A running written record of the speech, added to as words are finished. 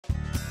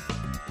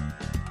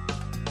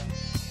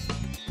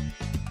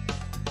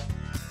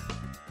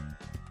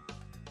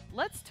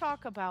Let's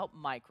talk about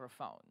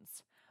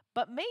microphones,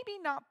 but maybe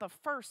not the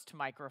first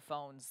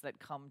microphones that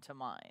come to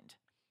mind.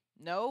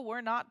 No,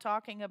 we're not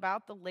talking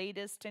about the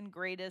latest and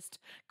greatest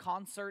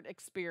concert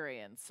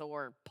experience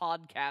or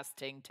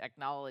podcasting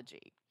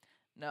technology.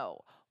 No,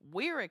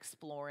 we're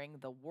exploring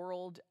the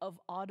world of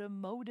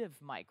automotive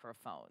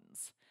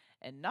microphones.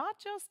 And not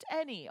just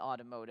any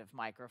automotive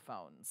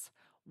microphones.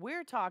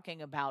 We're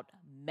talking about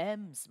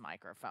MEMS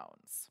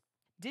microphones.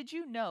 Did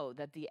you know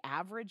that the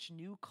average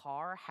new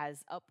car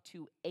has up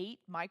to 8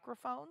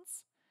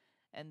 microphones?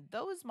 And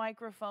those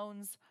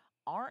microphones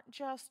aren't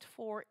just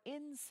for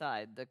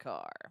inside the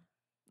car.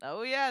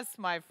 Oh, yes,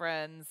 my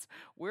friends,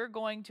 we're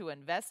going to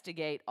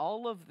investigate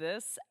all of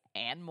this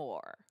and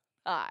more.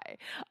 Hi,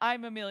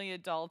 I'm Amelia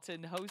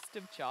Dalton, host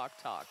of Chalk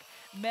Talk.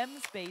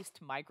 MEMS based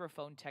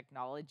microphone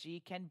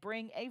technology can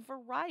bring a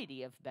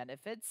variety of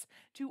benefits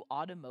to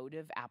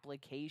automotive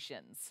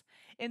applications.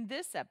 In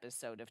this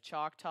episode of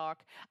Chalk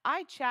Talk,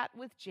 I chat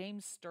with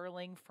James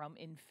Sterling from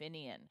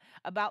Infineon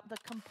about the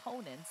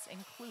components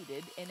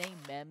included in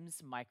a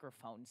MEMS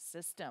microphone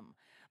system,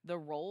 the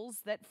roles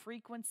that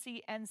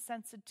frequency and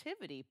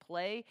sensitivity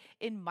play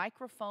in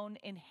microphone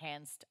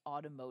enhanced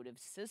automotive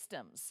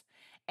systems,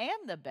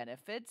 and the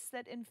benefits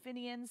that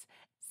Infineon's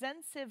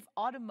XENSIV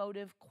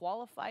automotive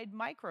qualified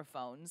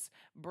microphones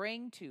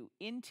bring to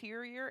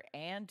interior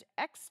and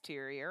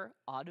exterior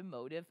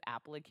automotive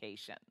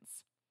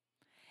applications.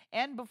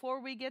 And before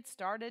we get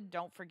started,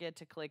 don't forget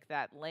to click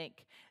that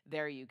link.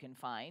 There you can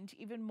find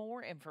even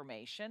more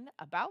information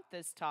about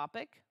this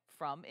topic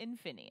from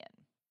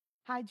Infineon.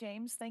 Hi,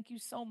 James. Thank you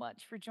so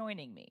much for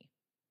joining me.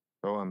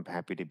 Oh, I'm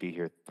happy to be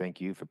here. Thank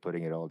you for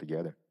putting it all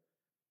together.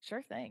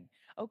 Sure thing.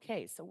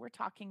 Okay, so we're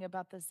talking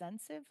about the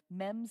XENSIV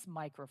MEMS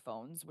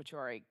microphones, which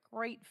are a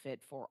great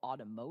fit for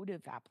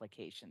automotive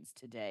applications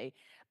today.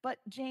 But,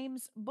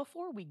 James,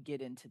 before we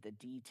get into the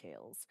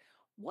details,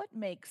 what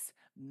makes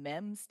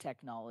MEMS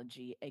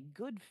technology a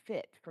good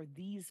fit for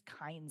these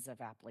kinds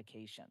of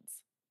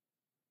applications?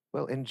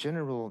 Well, in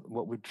general,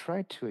 what we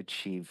tried to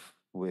achieve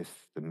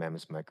with the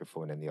MEMS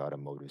microphone in the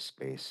automotive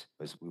space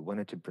was we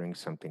wanted to bring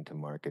something to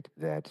market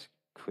that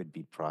could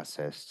be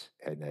processed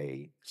in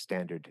a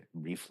standard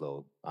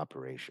reflow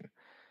operation.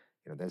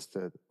 That's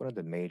the one of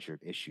the major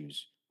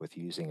issues with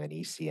using an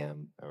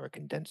ECM or a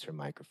condenser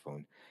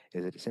microphone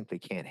is that it simply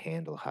can't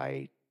handle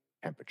high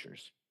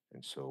temperatures.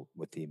 And so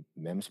with the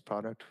MEMS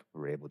product,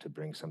 we're able to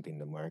bring something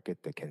to market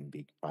that can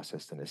be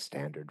processed in a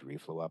standard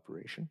reflow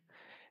operation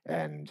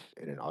and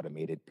in an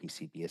automated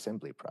PCB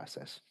assembly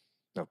process.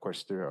 Now, of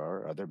course, there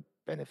are other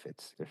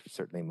benefits. They're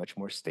certainly much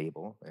more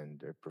stable and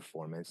their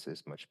performance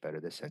is much better.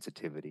 The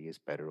sensitivity is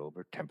better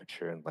over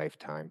temperature and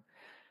lifetime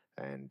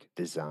and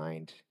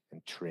designed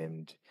and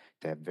trimmed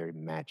to have very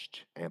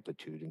matched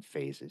amplitude and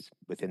phases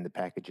within the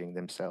packaging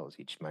themselves.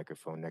 Each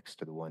microphone next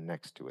to the one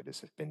next to it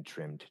has been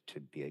trimmed to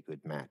be a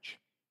good match.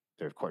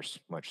 They're, of course,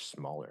 much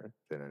smaller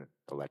than an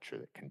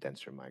electric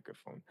condenser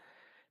microphone,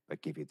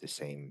 but give you the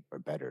same or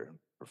better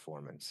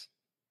performance.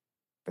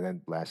 And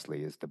then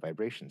lastly is the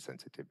vibration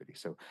sensitivity.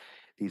 So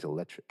these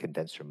electric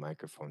condenser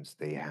microphones,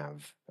 they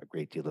have a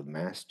great deal of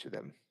mass to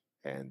them,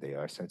 and they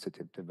are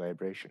sensitive to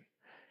vibration.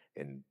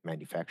 In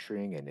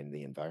manufacturing and in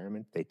the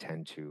environment, they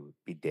tend to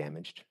be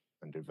damaged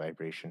under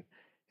vibration.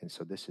 And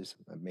so this is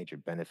a major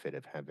benefit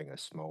of having a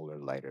smaller,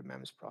 lighter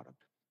MEMS product.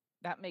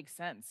 That makes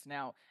sense.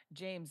 Now,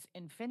 James,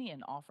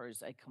 Infineon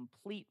offers a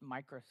complete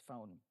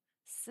microphone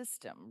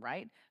system,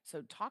 right?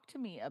 So, talk to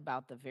me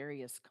about the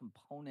various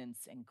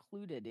components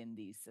included in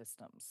these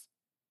systems.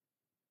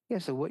 Yeah,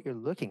 so what you're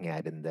looking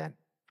at in that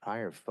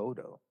prior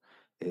photo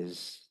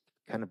is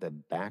kind of the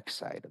back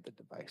side of the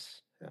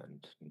device.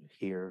 And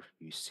here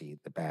you see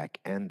the back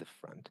and the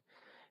front.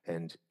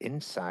 And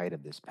inside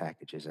of this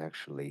package is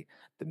actually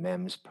the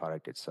MEMS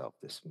product itself,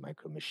 this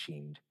micro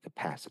machined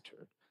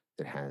capacitor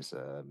that has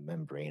a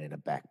membrane and a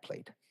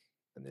backplate.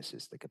 And this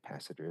is the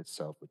capacitor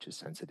itself, which is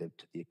sensitive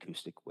to the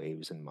acoustic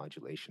waves and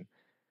modulation.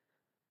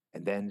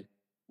 And then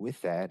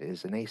with that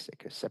is an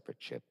ASIC, a separate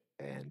chip,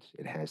 and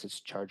it has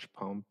its charge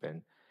pump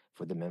and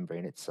for the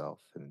membrane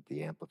itself and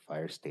the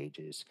amplifier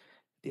stages,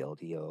 the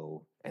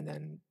LDO, and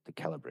then the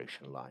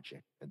calibration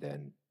logic. And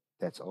then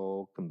that's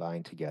all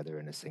combined together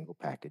in a single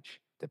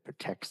package that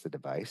protects the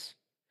device,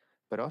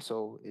 but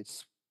also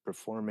it's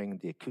performing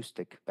the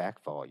acoustic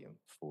back volume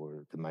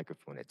for the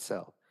microphone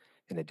itself,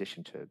 in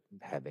addition to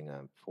having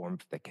a form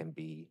that can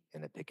be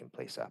in a pick and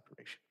place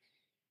operation.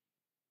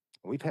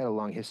 We've had a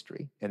long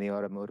history in the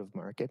automotive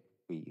market.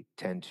 We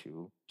tend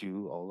to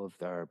do all of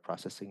our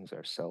processings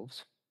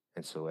ourselves.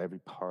 And so every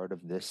part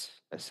of this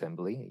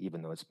assembly,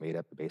 even though it's made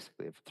up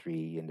basically of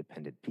three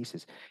independent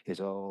pieces, is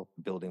all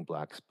building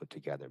blocks put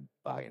together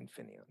by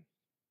Infineon.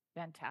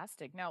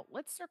 Fantastic. Now,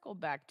 let's circle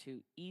back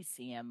to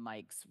ECM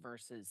mics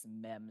versus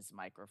MEMS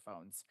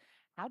microphones.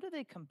 How do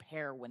they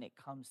compare when it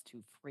comes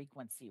to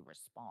frequency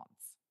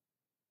response?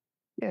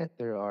 Yeah,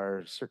 there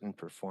are certain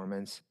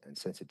performance and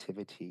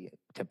sensitivity,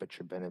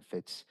 temperature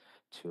benefits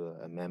to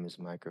a MEMS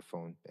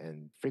microphone,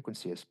 and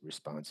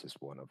response is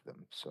one of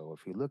them. So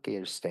if you look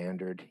at a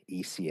standard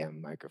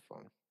ECM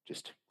microphone,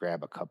 just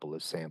grab a couple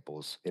of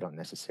samples. They don't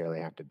necessarily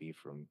have to be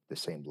from the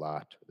same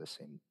lot or the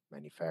same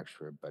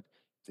manufacturer, but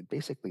they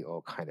basically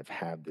all kind of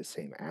have the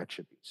same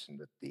attributes. And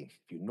that if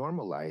you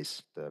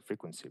normalize the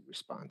frequency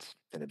response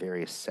in a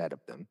various set of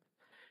them,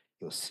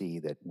 you'll see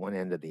that one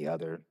end or the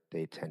other,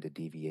 they tend to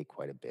deviate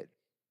quite a bit.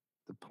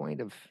 The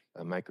point of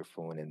a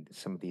microphone in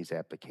some of these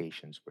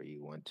applications where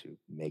you want to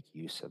make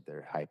use of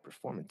their high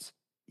performance,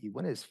 you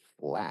want as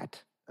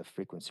flat a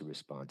frequency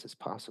response as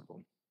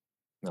possible.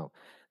 Now,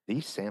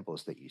 these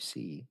samples that you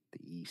see,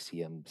 the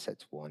ECM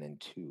sets 1 and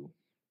 2,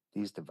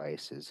 these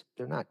devices,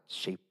 they're not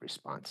shape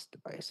response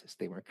devices.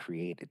 They weren't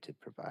created to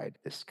provide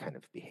this kind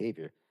of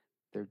behavior.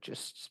 They're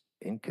just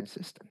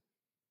inconsistent.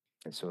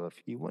 And so if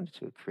you wanted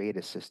to create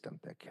a system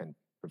that can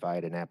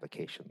provide an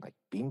application like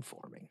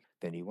beamforming,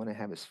 then you want to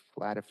have as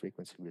flat a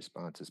frequency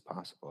response as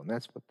possible. And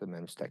that's what the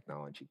MEMS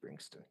technology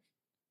brings to it.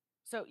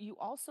 So you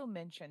also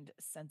mentioned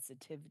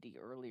sensitivity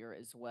earlier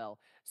as well.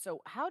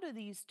 So how do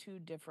these two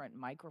different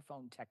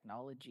microphone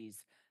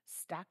technologies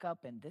stack up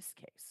in this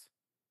case?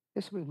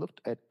 Yes, we've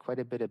looked at quite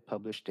a bit of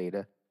published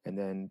data and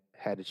then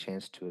had a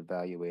chance to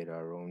evaluate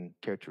our own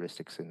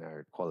characteristics in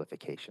our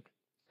qualification.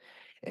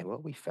 And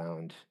what we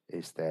found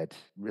is that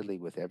really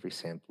with every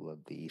sample of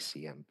the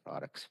ECM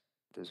products,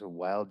 there's a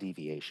wild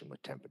deviation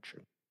with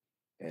temperature.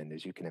 And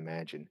as you can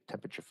imagine,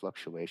 temperature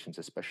fluctuations,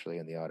 especially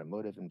in the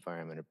automotive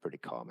environment, are pretty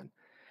common.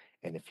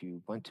 And if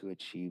you want to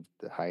achieve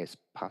the highest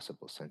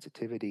possible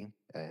sensitivity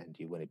and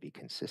you want to be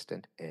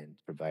consistent and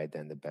provide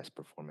then the best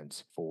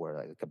performance for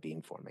like a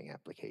beamforming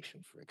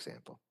application, for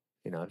example,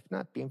 if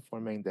not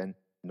beamforming, then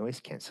noise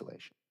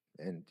cancellation.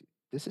 And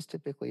this is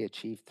typically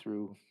achieved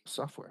through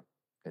software.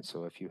 And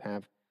so if you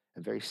have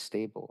a very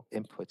stable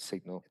input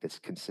signal that's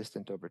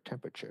consistent over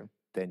temperature,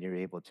 then you're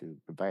able to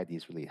provide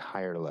these really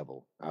higher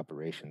level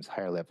operations,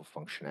 higher level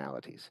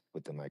functionalities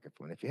with the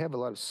microphone. If you have a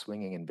lot of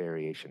swinging and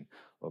variation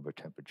over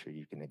temperature,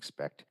 you can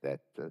expect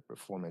that the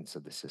performance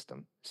of the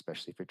system,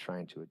 especially if you're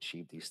trying to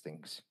achieve these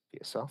things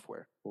via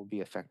software, will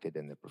be affected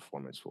and the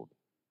performance will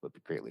be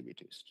greatly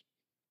reduced.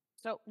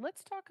 So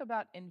let's talk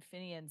about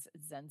Infineon's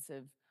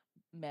XENSIV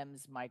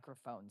MEMS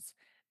microphones.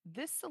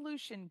 This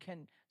solution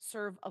can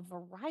serve a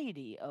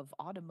variety of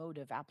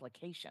automotive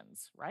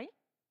applications, right?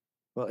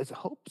 Well, it's a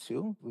hope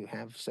too. We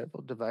have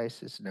several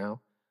devices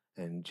now,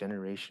 and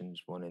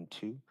generations 1 and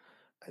 2.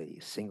 A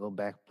single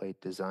backplate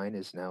design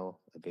is now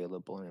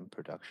available and in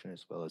production,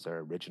 as well as our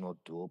original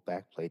dual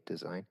backplate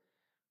design.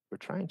 We're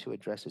trying to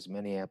address as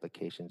many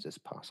applications as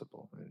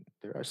possible, and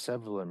there are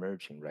several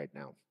emerging right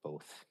now,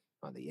 both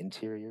on the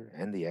interior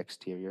and the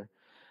exterior.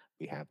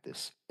 We have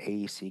this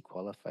AEC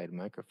qualified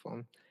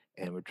microphone,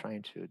 and we're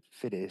trying to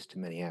fit it to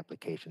many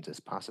applications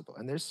as possible.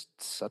 And there's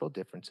subtle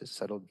differences,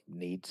 subtle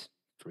needs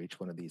for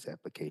each one of these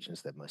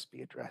applications that must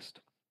be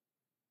addressed.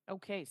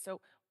 Okay,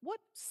 so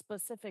what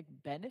specific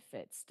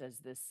benefits does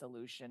this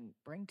solution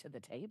bring to the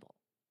table?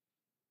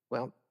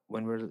 Well,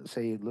 when we're,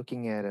 say,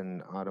 looking at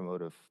an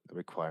automotive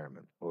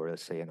requirement, or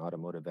let's say an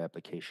automotive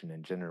application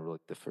in general,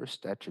 the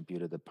first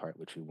attribute of the part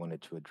which we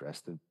wanted to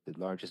address, the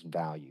largest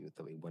value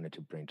that we wanted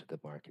to bring to the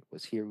market,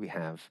 was here we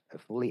have a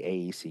fully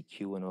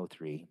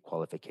AEC-Q103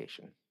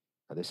 qualification.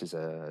 Now, this is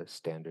a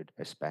standard,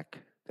 a spec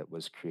that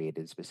was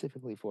created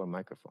specifically for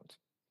microphones.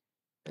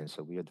 And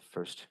so we are the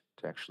first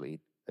to actually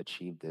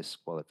achieve this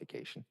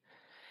qualification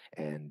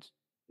and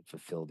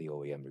fulfill the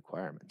OEM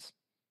requirements.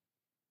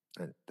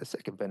 And the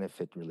second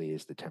benefit really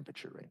is the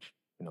temperature range.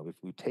 If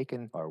we've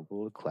taken our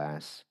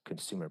world-class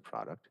consumer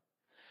product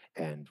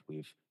and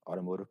we've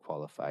automotive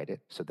qualified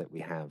it so that we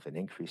have an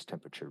increased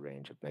temperature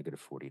range of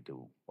 -40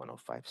 to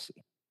 105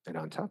 C. And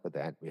on top of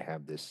that, we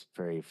have this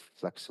very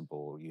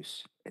flexible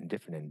use in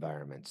different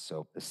environments.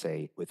 So let's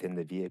say within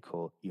the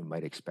vehicle, you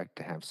might expect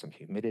to have some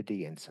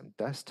humidity and some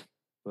dust.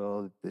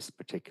 Well, this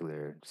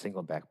particular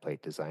single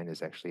backplate design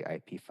is actually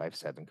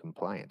IP57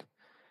 compliant,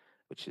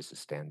 which is a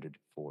standard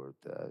for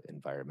the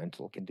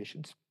environmental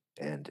conditions.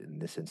 And in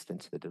this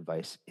instance, the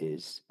device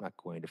is not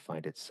going to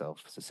find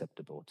itself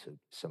susceptible to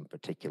some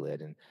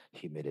particulate and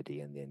humidity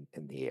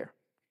in the air.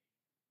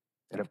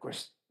 And of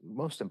course,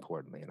 most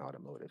importantly in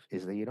automotive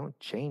is that you don't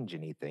change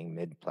anything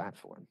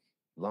mid-platform.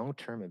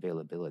 Long-term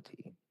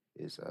availability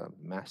is a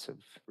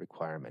massive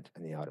requirement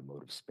in the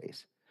automotive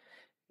space.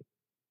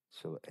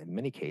 So in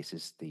many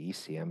cases, the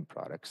ECM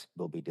products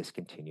will be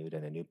discontinued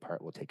and a new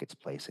part will take its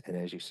place. And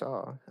as you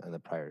saw on the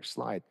prior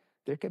slide,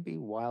 there could be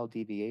wild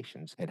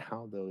deviations in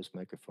how those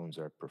microphones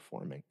are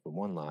performing from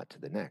one lot to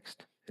the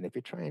next. And if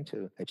you're trying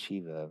to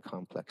achieve a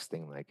complex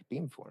thing like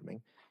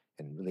beamforming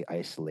and really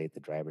isolate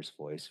the driver's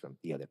voice from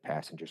the other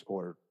passengers,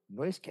 or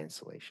noise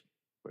cancellation,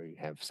 where you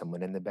have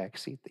someone in the back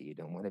seat that you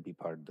don't want to be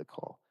part of the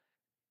call,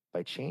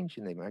 by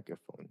changing the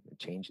microphone and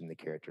changing the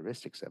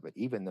characteristics of it,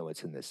 even though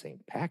it's in the same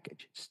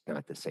package, it's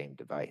not the same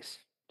device.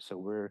 So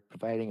we're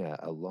providing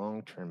a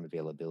long-term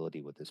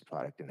availability with this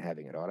product and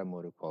having it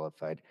automotive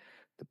qualified.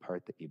 The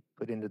part that you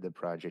put into the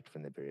project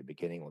from the very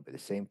beginning will be the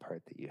same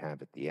part that you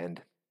have at the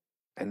end.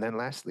 And then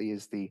lastly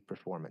is the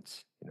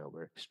performance.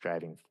 We're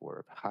striving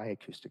for high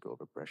acoustic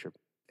overpressure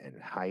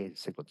and high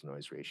signal to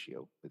noise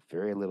ratio with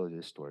very little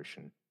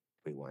distortion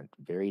We want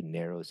very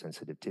narrow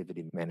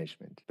sensitivity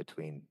management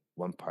between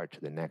one part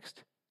to the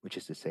next, which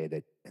is to say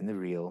that in the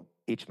reel,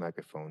 each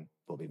microphone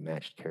will be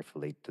matched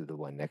carefully to the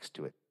one next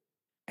to it.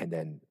 And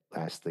then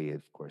lastly,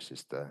 of course,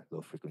 is the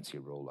low frequency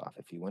roll off.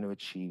 If you want to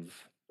achieve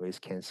noise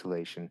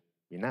cancellation,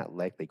 you're not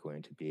likely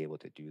going to be able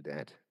to do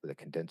that with a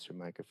condenser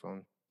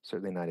microphone,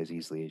 certainly not as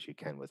easily as you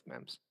can with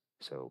MEMS.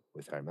 So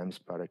with our MEMS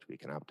product, we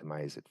can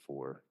optimize it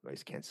for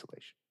noise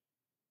cancellation.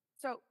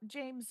 So,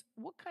 James,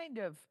 what kind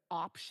of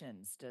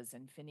options does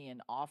Infineon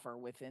offer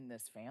within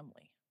this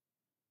family?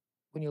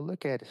 When you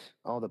look at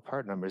all the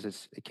part numbers,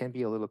 it can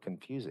be a little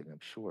confusing, I'm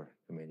sure.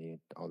 I mean,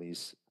 all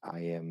these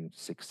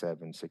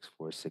IM67,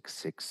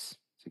 6466,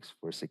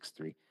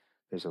 6463,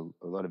 there's a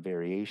lot of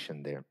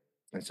variation there.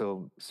 And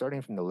so,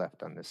 starting from the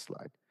left on this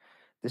slide,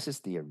 this is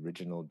the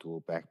original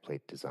dual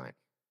backplate design.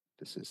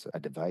 This is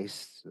a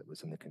device that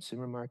was in the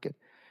consumer market,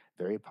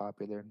 very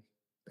popular,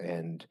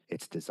 and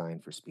it's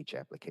designed for speech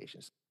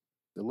applications.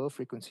 The low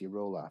frequency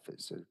roll off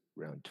is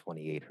around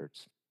 28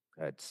 hertz.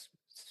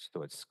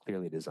 So it's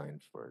clearly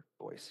designed for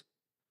voice.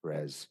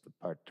 Whereas the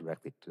part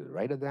directly to the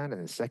right of that,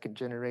 in the second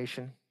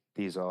generation,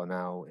 these all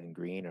now in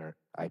green are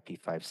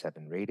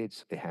IP57 rated,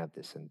 so they have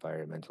this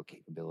environmental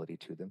capability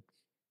to them.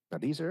 Now,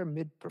 these are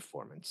mid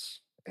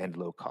performance and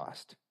low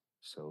cost.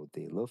 So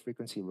the low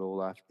frequency roll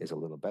off is a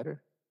little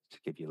better to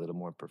give you a little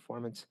more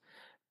performance.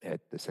 At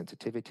the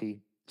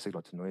sensitivity,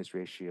 signal to noise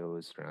ratio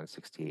is around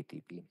 68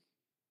 dB,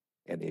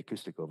 and the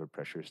acoustic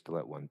overpressure is still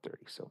at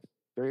 130. So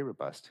very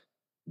robust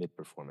mid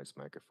performance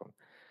microphone.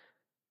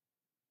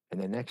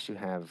 And then next you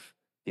have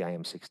the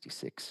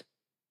IM66,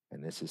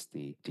 and this is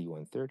the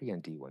D130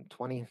 and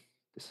D120.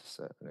 This is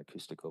an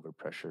acoustic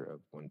overpressure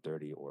of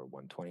 130 or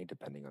 120,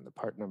 depending on the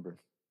part number.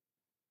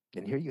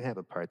 And here you have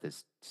a part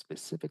that's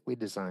specifically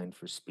designed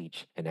for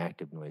speech and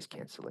active noise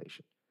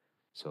cancellation.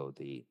 So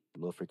the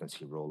low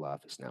frequency roll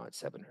off is now at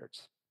 7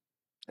 hertz.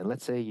 And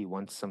let's say you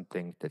want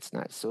something that's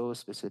not so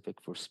specific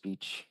for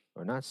speech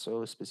or not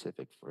so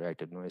specific for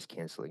active noise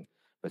canceling,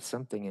 but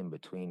something in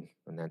between,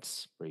 and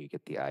that's where you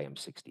get the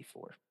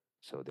IM64.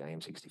 So the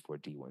IM64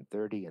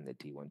 D130 and the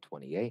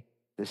D120A,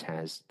 this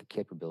has the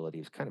capability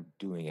of kind of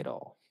doing it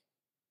all.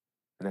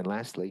 And then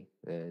lastly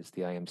is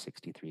the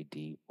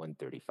IM63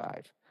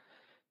 D135.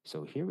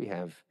 So here we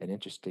have an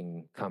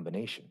interesting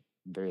combination,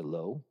 very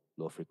low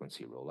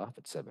frequency roll off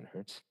at 7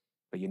 hertz.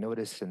 But you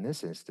notice in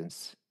this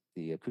instance,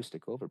 the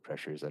acoustic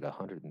overpressure is at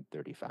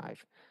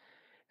 135.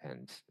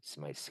 And this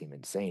might seem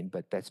insane,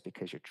 but that's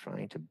because you're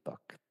trying to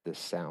buck the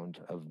sound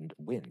of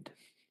wind.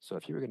 So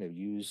if you were going to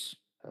use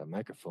a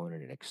microphone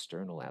in an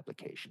external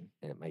application,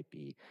 and it might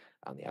be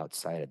on the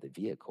outside of the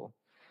vehicle,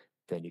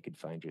 then you could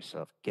find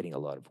yourself getting a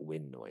lot of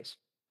wind noise.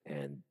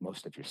 And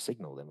most of your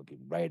signal then would be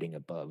riding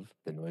above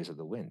the noise of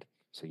the wind.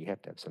 So you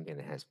have to have something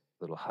that has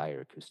a little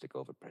higher acoustic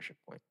overpressure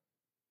point.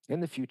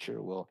 In the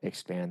future, we'll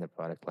expand the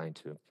product line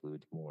to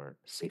include more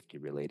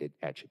safety-related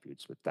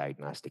attributes with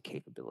diagnostic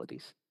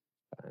capabilities.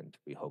 And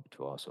we hope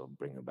to also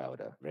bring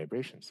about a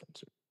vibration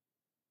sensor.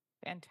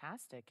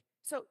 Fantastic.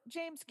 So,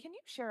 James, can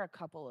you share a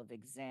couple of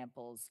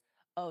examples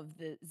of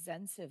the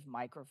XENSIV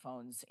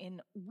microphones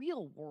in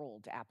real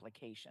world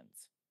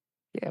applications?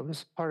 Yeah, it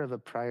was part of a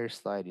prior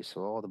slide. You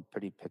saw all the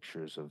pretty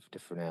pictures of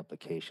different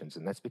applications,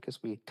 and that's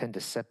because we tend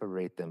to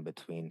separate them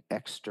between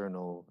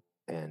external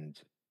and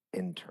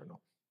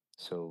internal.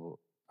 So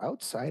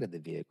outside of the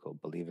vehicle,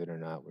 believe it or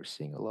not, we're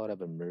seeing a lot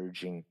of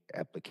emerging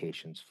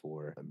applications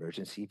for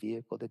emergency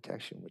vehicle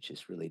detection, which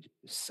is really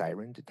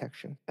siren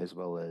detection, as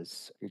well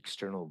as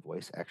external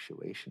voice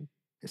actuation.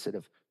 Instead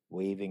of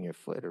waving your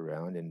foot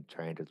around and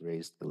trying to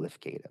raise the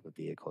lift gate of a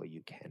vehicle,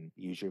 you can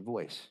use your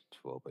voice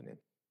to open it.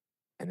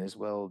 And as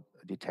well,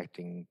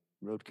 detecting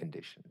road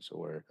conditions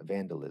or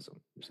vandalism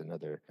is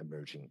another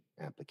emerging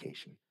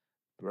application.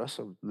 We're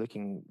also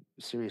looking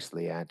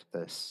seriously at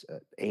this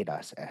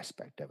ADAS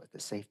aspect of it,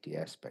 the safety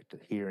aspect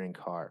of hearing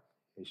car.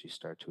 As you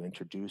start to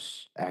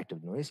introduce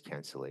active noise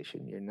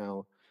cancellation, you're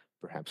now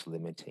perhaps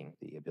limiting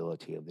the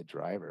ability of the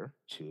driver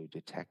to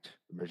detect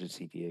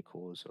emergency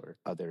vehicles or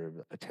other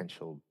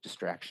potential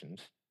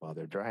distractions while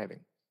they're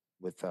driving.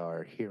 With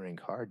our hearing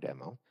car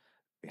demo,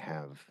 we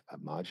have a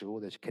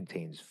module that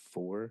contains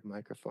 4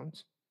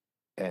 microphones,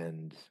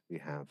 and we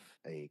have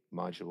a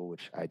module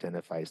which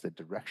identifies the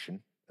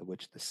direction of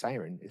which the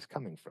siren is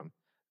coming from.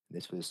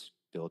 This was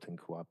built in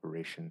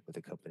cooperation with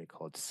a company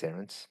called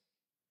Cerence,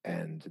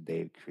 and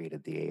they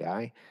created the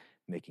AI,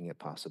 making it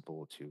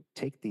possible to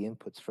take the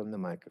inputs from the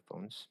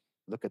microphones,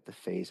 look at the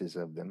phases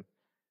of them,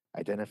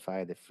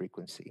 identify the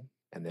frequency,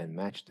 and then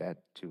match that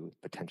to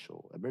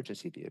potential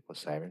emergency vehicle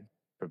siren,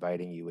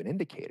 providing you an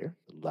indicator,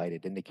 a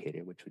lighted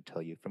indicator, which would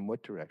tell you from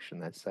what direction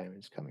that siren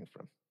is coming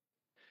from.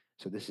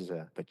 So this is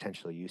a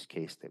potential use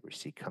case that we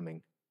see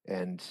coming,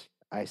 and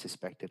I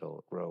suspect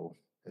it'll grow,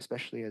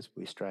 especially as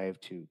we strive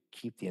to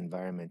keep the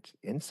environment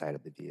inside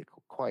of the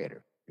vehicle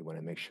quieter. We want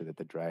to make sure that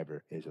the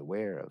driver is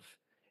aware of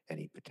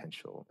any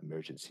potential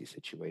emergency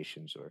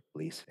situations or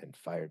police and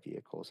fire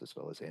vehicles, as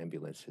well as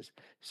ambulances,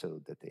 so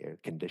that their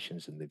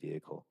conditions in the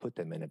vehicle put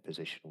them in a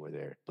position where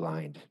they're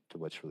blind to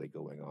what's really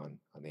going on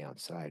the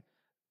outside.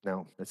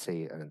 Now, let's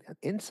say on the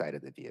inside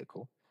of the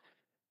vehicle,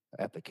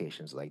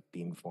 applications like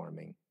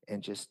beamforming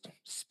and just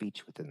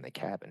speech within the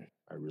cabin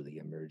are really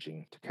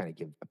emerging to kind of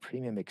give a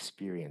premium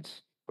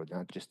experience for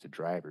not just the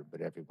driver,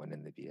 but everyone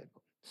in the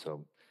vehicle.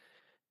 So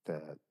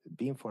the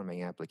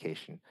beamforming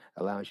application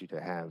allows you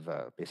to have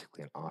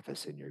basically an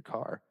office in your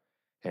car,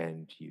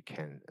 and you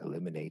can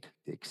eliminate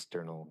the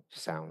external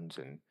sounds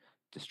and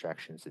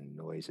distractions and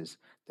noises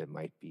that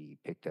might be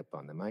picked up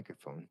on the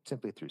microphone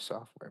simply through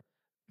software.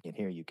 And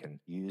here you can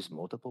use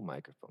multiple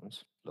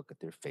microphones, look at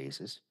their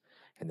phases,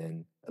 and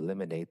then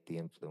eliminate the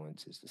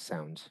influences, the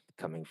sounds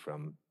coming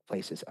from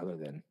places other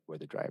than where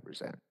the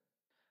driver's at.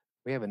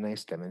 We have a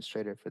nice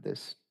demonstrator for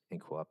this in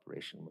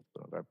cooperation with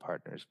one of our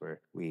partners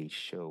where we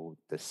show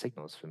the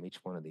signals from each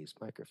one of these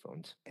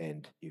microphones,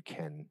 and you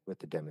can, with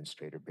the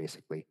demonstrator,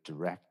 basically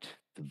direct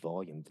the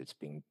volume that's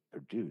being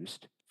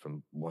produced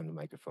from one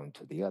microphone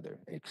to the other,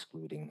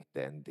 excluding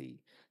then the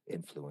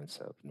influence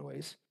of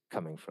noise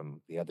coming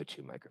from the other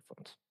two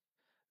microphones,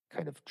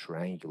 kind of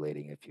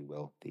triangulating, if you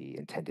will, the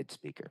intended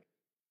speaker.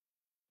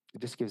 It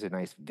just gives a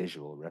nice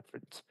visual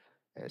reference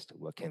as to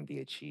what can be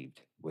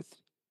achieved with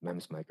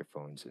MEMS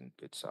microphones and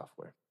good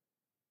software.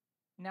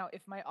 Now,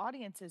 if my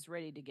audience is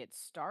ready to get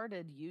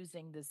started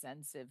using the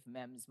XENSIV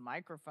MEMS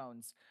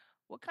microphones,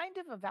 what kind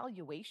of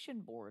evaluation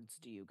boards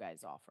do you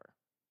guys offer?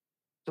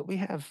 So we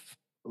have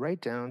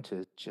right down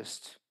to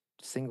just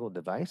single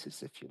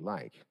devices, if you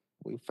like.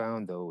 We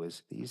found, though,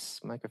 is these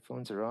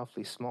microphones are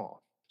awfully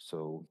small,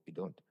 so you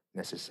don't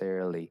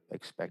necessarily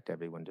expect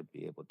everyone to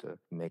be able to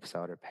make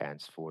solder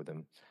pads for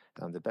them.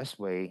 The best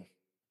way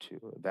to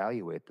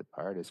evaluate the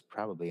part is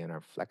probably in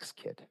our Flex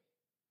kit.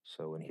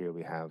 So in here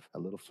we have a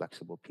little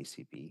flexible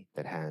PCB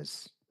that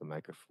has the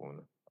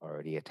microphone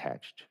already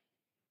attached,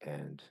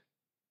 and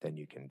then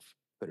you can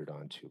put it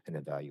onto an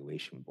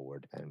evaluation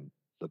board and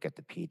look at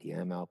the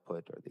PDM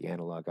output or the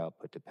analog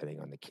output, depending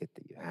on the kit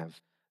that you have.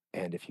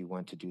 And if you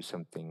want to do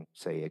something,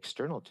 say,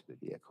 external to the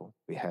vehicle,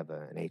 we have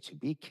an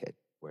A2B kit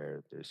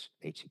where there's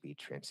A2B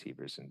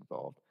transceivers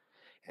involved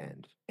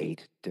and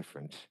 8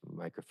 different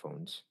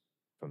microphones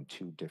from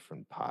 2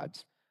 different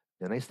pods.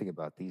 The nice thing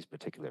about these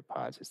particular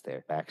pods is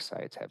their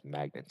backsides have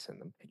magnets in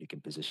them, and you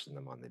can position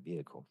them on the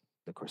vehicle.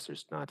 Of course,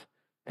 there's not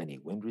any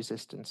wind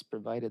resistance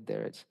provided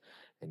there. It's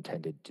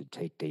intended to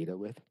take data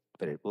with,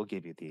 but it will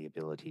give you the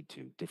ability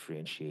to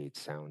differentiate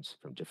sounds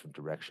from different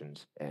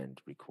directions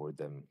and record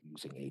them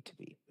using A to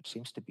B, which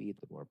seems to be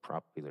the more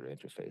popular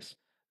interface.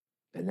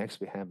 And next,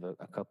 we have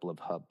a couple of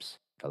hubs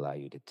that allow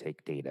you to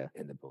take data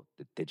in both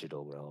the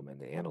digital realm and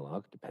the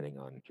analog, depending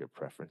on your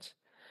preference,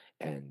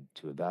 and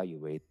to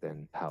evaluate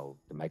then how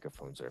the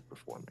microphones are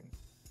performing.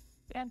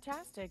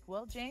 Fantastic.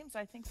 Well, James,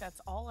 I think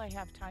that's all I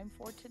have time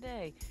for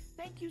today.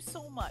 Thank you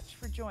so much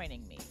for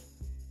joining me.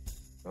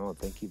 Oh,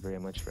 thank you very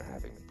much for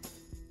having me.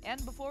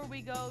 And before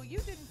we go, you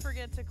didn't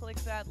forget to click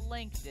that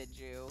link, did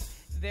you?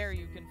 There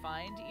you can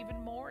find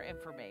even more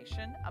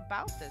information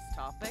about this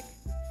topic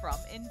from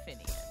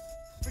Infineon.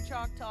 For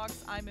Chalk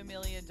Talks, I'm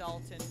Amelia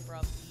Dalton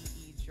from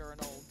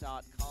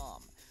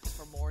eejournal.com.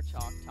 For more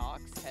Chalk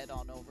Talks, head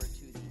on over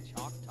to the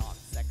Chalk Talk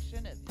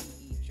section of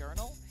EE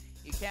Journal.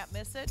 You can't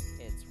miss it,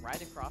 it's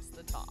right across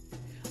the top.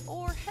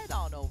 Or head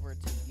on over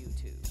to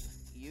YouTube,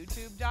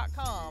 youtube.com/EE